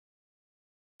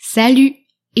Salut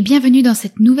et bienvenue dans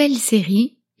cette nouvelle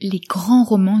série, les grands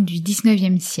romans du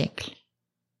XIXe siècle.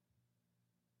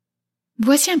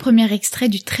 Voici un premier extrait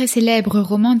du très célèbre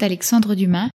roman d'Alexandre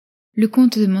Dumas, Le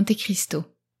Comte de Monte-Cristo.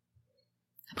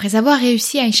 Après avoir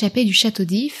réussi à échapper du château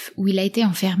d'If, où il a été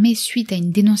enfermé suite à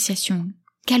une dénonciation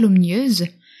calomnieuse,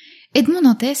 Edmond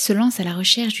Dantès se lance à la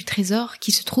recherche du trésor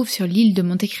qui se trouve sur l'île de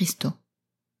Monte-Cristo.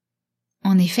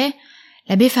 En effet,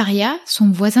 l'abbé Faria,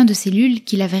 son voisin de cellule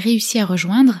qu'il avait réussi à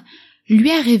rejoindre,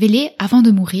 lui a révélé, avant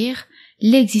de mourir,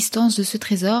 l'existence de ce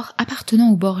trésor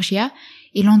appartenant aux Borgia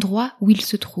et l'endroit où il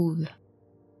se trouve.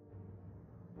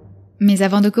 Mais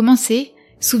avant de commencer,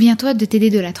 souviens-toi de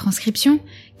t'aider de la transcription,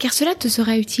 car cela te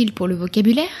sera utile pour le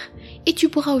vocabulaire et tu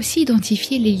pourras aussi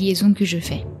identifier les liaisons que je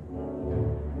fais.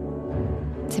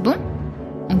 C'est bon ?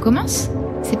 On commence ?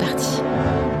 C'est parti.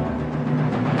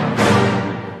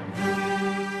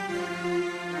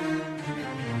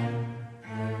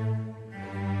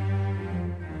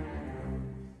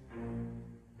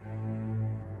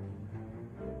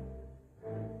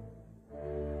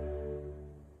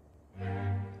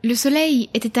 Le soleil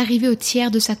était arrivé au tiers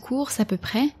de sa course à peu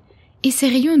près, et ses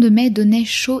rayons de mai donnaient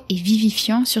chaud et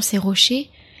vivifiant sur ces rochers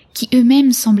qui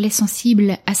eux-mêmes semblaient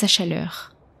sensibles à sa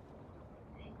chaleur.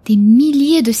 Des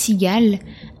milliers de cigales,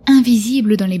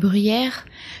 invisibles dans les bruyères,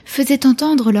 faisaient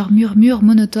entendre leurs murmures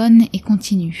monotones et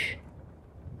continus.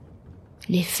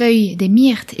 Les feuilles des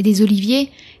myrtes et des oliviers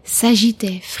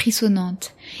s'agitaient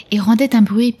frissonnantes et rendaient un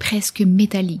bruit presque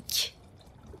métallique.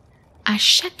 À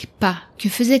chaque pas que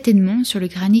faisait Edmond sur le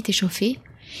granit échauffé,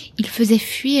 il faisait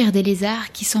fuir des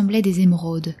lézards qui semblaient des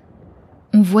émeraudes.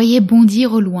 On voyait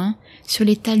bondir au loin, sur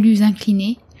les talus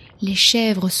inclinés, les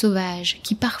chèvres sauvages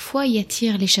qui parfois y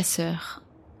attirent les chasseurs.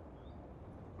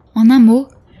 En un mot,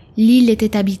 l'île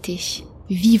était habitée,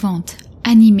 vivante,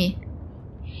 animée,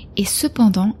 et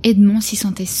cependant Edmond s'y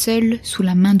sentait seul sous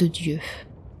la main de Dieu.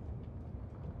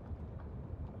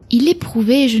 Il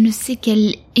éprouvait je ne sais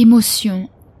quelle émotion,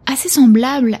 assez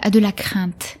semblable à de la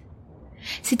crainte.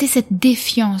 C'était cette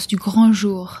défiance du grand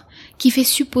jour qui fait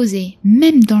supposer,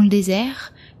 même dans le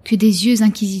désert, que des yeux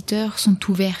inquisiteurs sont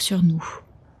ouverts sur nous.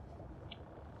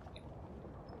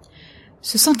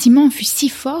 Ce sentiment fut si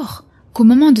fort qu'au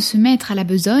moment de se mettre à la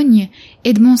besogne,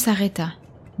 Edmond s'arrêta,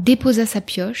 déposa sa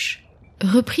pioche,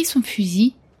 reprit son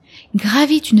fusil,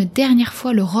 gravit une dernière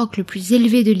fois le roc le plus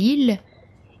élevé de l'île,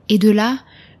 et de là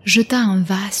jeta un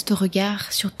vaste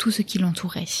regard sur tout ce qui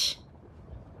l'entourait.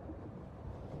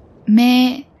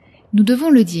 Mais, nous devons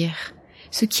le dire,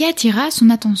 ce qui attira son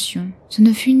attention, ce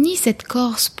ne fut ni cette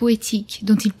Corse poétique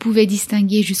dont il pouvait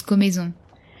distinguer jusqu'aux maisons,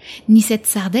 ni cette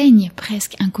Sardaigne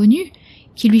presque inconnue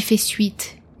qui lui fait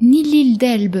suite, ni l'île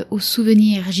d'Elbe aux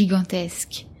souvenirs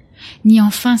gigantesques, ni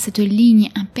enfin cette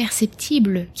ligne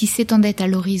imperceptible qui s'étendait à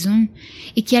l'horizon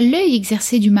et qui à l'œil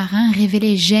exercé du marin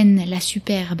révélait Gênes la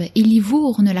superbe et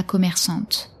Livourne la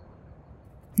commerçante.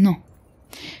 Non,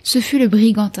 ce fut le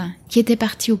Brigantin qui était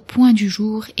parti au point du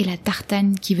jour et la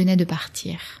Tartane qui venait de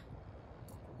partir.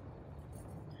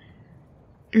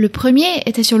 Le premier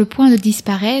était sur le point de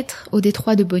disparaître au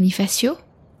détroit de Bonifacio,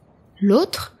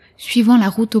 l'autre, suivant la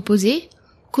route opposée,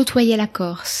 côtoyait la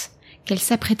Corse, qu'elle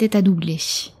s'apprêtait à doubler.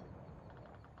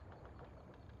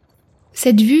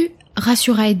 Cette vue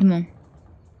rassura Edmond.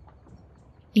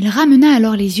 Il ramena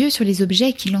alors les yeux sur les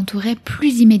objets qui l'entouraient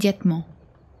plus immédiatement.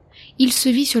 Il se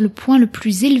vit sur le point le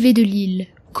plus élevé de l'île,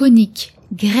 conique,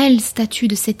 grêle statue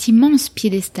de cet immense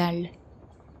piédestal.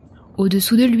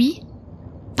 Au-dessous de lui,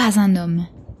 pas un homme.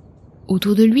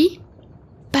 Autour de lui,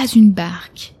 pas une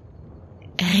barque.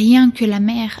 Rien que la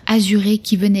mer azurée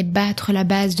qui venait battre la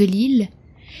base de l'île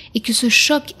et que ce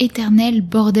choc éternel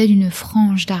bordait d'une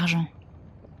frange d'argent.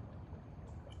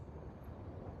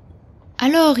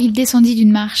 Alors il descendit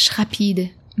d'une marche rapide,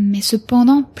 mais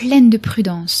cependant pleine de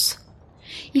prudence.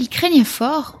 Il craignait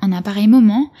fort, en un pareil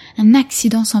moment, un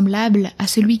accident semblable à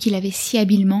celui qu'il avait si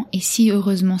habilement et si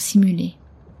heureusement simulé.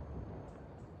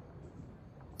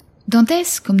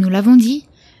 Dantès, comme nous l'avons dit,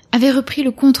 avait repris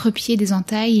le contre-pied des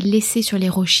entailles laissées sur les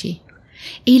rochers,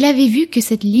 et il avait vu que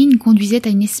cette ligne conduisait à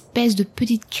une espèce de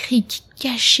petite crique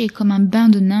cachée comme un bain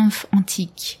de nymphes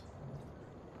antiques.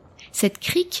 Cette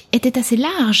crique était assez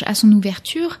large à son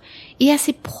ouverture et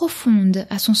assez profonde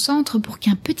à son centre pour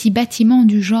qu'un petit bâtiment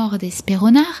du genre des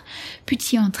spéronards pût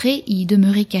y entrer et y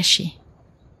demeurer caché.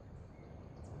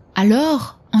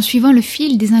 Alors, en suivant le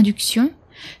fil des inductions,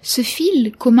 ce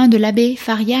fil qu'aux mains de l'abbé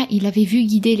Faria il avait vu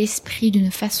guider l'esprit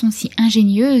d'une façon si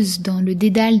ingénieuse dans le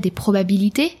dédale des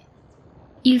probabilités,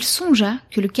 il songea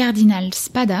que le cardinal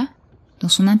Spada, dans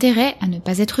son intérêt à ne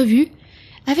pas être vu,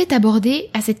 avait abordé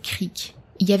à cette crique,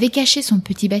 y avait caché son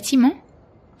petit bâtiment,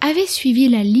 avait suivi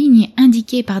la ligne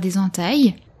indiquée par des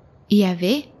entailles et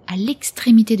avait, à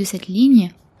l'extrémité de cette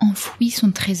ligne, enfoui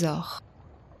son trésor.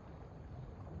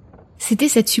 C'était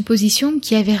cette supposition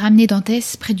qui avait ramené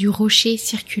Dantès près du rocher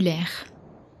circulaire.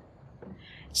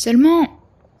 Seulement,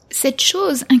 cette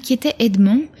chose inquiétait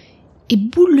Edmond et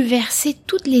bouleversait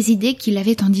toutes les idées qu'il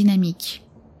avait en dynamique.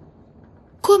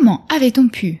 Comment avait-on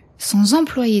pu, sans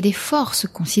employer des forces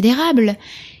considérables,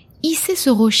 hisser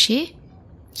ce rocher,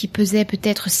 qui pesait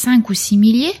peut-être 5 ou 6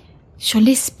 milliers, sur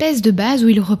l'espèce de base où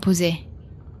il reposait?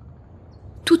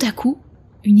 Tout à coup,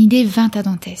 une idée vint à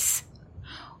Dantès.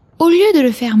 Au lieu de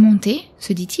le faire monter,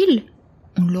 se dit-il,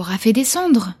 on l'aura fait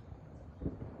descendre.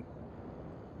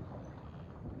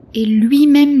 Et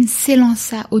lui-même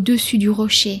s'élança au-dessus du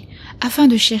rocher afin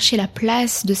de chercher la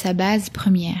place de sa base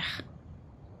première.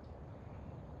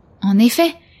 En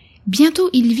effet, bientôt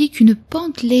il vit qu'une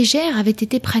pente légère avait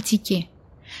été pratiquée.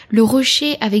 Le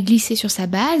rocher avait glissé sur sa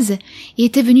base et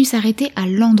était venu s'arrêter à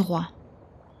l'endroit.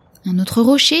 Un autre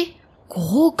rocher,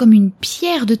 gros comme une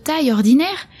pierre de taille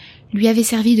ordinaire, lui avait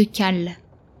servi de cale.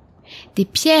 Des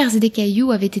pierres et des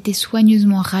cailloux avaient été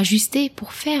soigneusement rajustés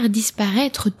pour faire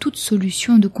disparaître toute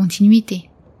solution de continuité.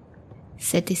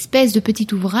 Cette espèce de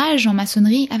petit ouvrage en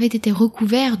maçonnerie avait été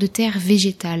recouvert de terre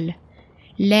végétale.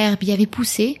 L'herbe y avait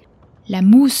poussé, la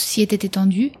mousse s'y était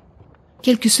étendue,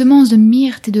 quelques semences de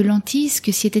myrte et de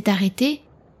lentisques s'y étaient arrêtées,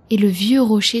 et le vieux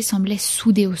rocher semblait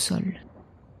soudé au sol.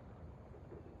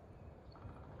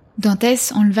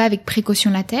 Dantès enleva avec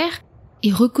précaution la terre,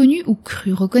 et reconnut ou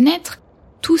crut reconnaître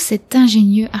tout cet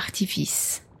ingénieux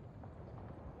artifice.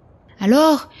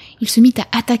 Alors, il se mit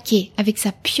à attaquer avec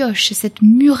sa pioche cette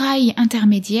muraille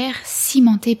intermédiaire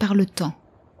cimentée par le temps.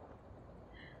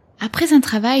 Après un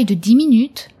travail de 10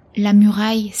 minutes, la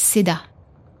muraille céda,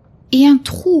 et un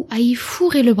trou à y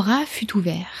fourrer le bras fut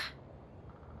ouvert.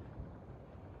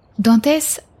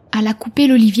 Dantès alla couper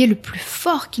l'olivier le plus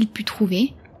fort qu'il put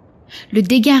trouver, le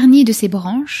dégarnit de ses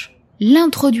branches,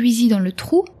 l'introduisit dans le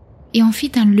trou et en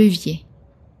fit un levier.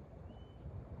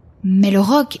 Mais le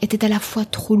roc était à la fois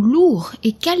trop lourd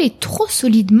et calé trop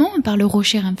solidement par le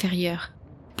rocher inférieur,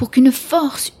 pour qu'une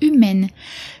force humaine,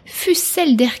 fût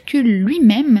celle d'Hercule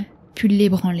lui-même, pût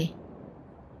l'ébranler.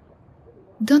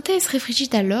 Dantès réfléchit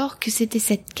alors que c'était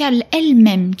cette cale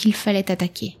elle-même qu'il fallait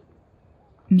attaquer.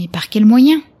 Mais par quel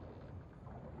moyen?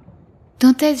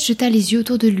 Dantès jeta les yeux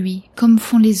autour de lui, comme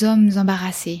font les hommes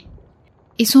embarrassés,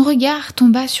 et son regard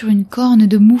tomba sur une corne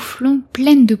de mouflon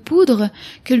pleine de poudre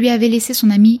que lui avait laissée son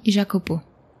ami Jacopo.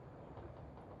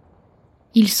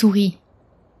 Il sourit.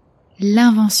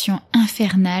 L'invention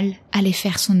infernale allait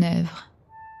faire son œuvre.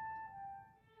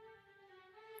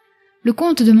 Le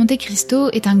conte de Monte-Cristo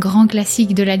est un grand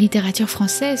classique de la littérature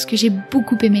française que j'ai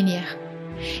beaucoup aimé lire.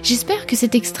 J'espère que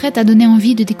cet extrait t'a donné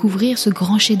envie de découvrir ce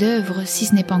grand chef-d'œuvre si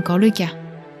ce n'est pas encore le cas.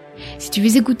 Si tu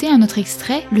veux écouter un autre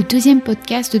extrait, le 2e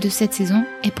podcast de cette saison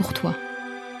est pour toi.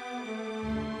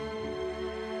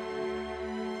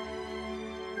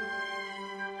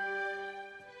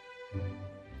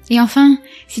 Et enfin,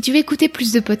 si tu veux écouter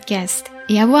plus de podcasts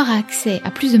et avoir accès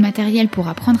à plus de matériel pour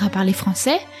apprendre à parler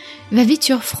français, va vite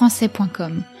sur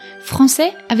français.com.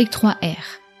 Français avec 3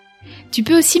 R. Tu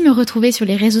peux aussi me retrouver sur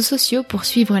les réseaux sociaux pour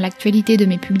suivre l'actualité de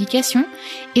mes publications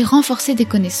et renforcer tes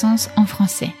connaissances en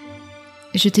français.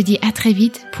 Je te dis à très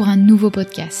vite pour un nouveau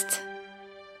podcast.